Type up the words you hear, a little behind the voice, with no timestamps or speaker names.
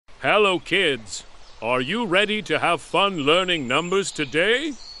Hello, kids. Are you ready to have fun learning numbers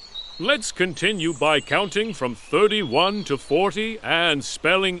today? Let's continue by counting from 31 to 40 and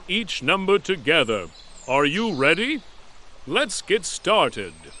spelling each number together. Are you ready? Let's get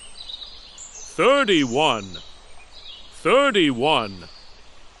started. 31. 31.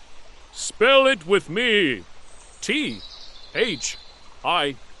 Spell it with me.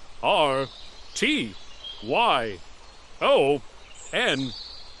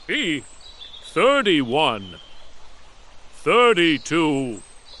 T-H-I-R-T-Y-O-N-E. 31. 32.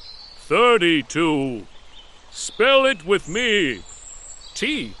 32. Spell it with me.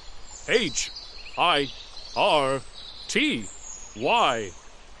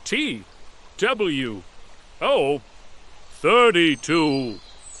 T-H-I-R-T-Y-T-W-O. 32.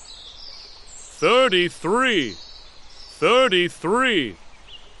 33. 33.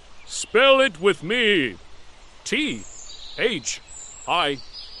 Spell it with me.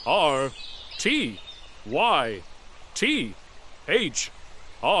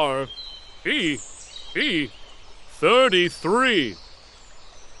 T-H-I-R-T-Y-T-H-R-E-E. 33.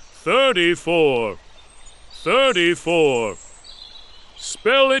 34. 34.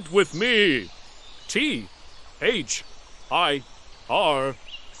 Spell it with me.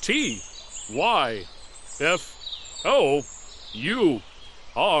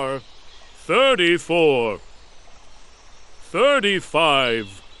 T-H-I-R-T-Y-F-O-U-R. 34.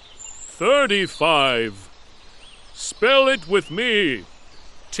 35. 35. Spell it with me.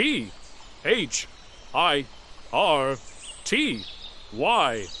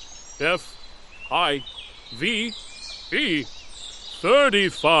 T-H-I-R-T-Y-F-I-V-E.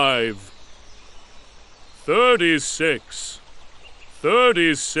 35. 36.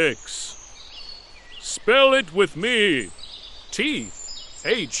 36. Spell it with me.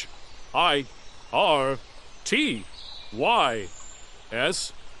 T-H-I-R-T-Y-S-I-X.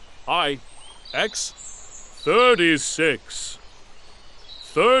 36.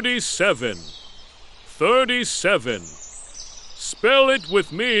 37. 37. Spell it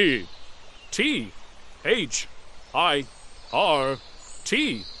with me.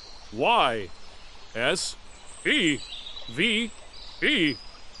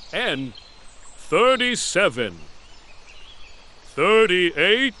 T-H-I-R-T-Y-S-E-V-E-N. 37.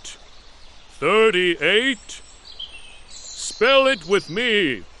 38. 38. Spell it with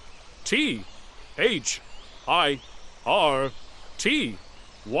me.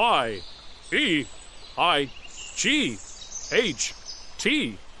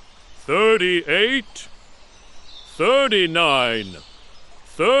 T-H-I-R-T-Y-E-I-G-H-T. 38. 39.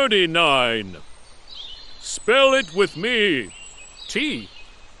 39. Spell it with me.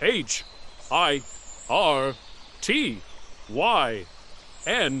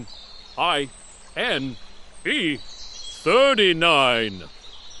 T-H-I-R-T-Y-N-I-N-E. 39.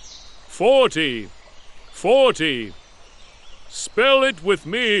 40. 40. Spell it with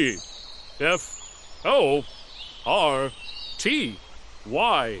me. F-O-R-T-Y.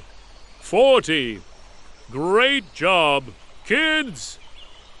 40. Great job, kids!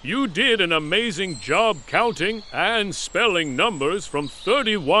 You did an amazing job counting and spelling numbers from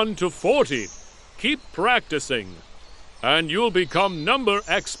 31 to 40. Keep practicing, and you'll become number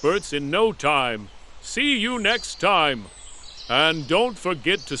experts in no time. See you next time. And don't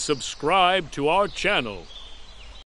forget to subscribe to our channel.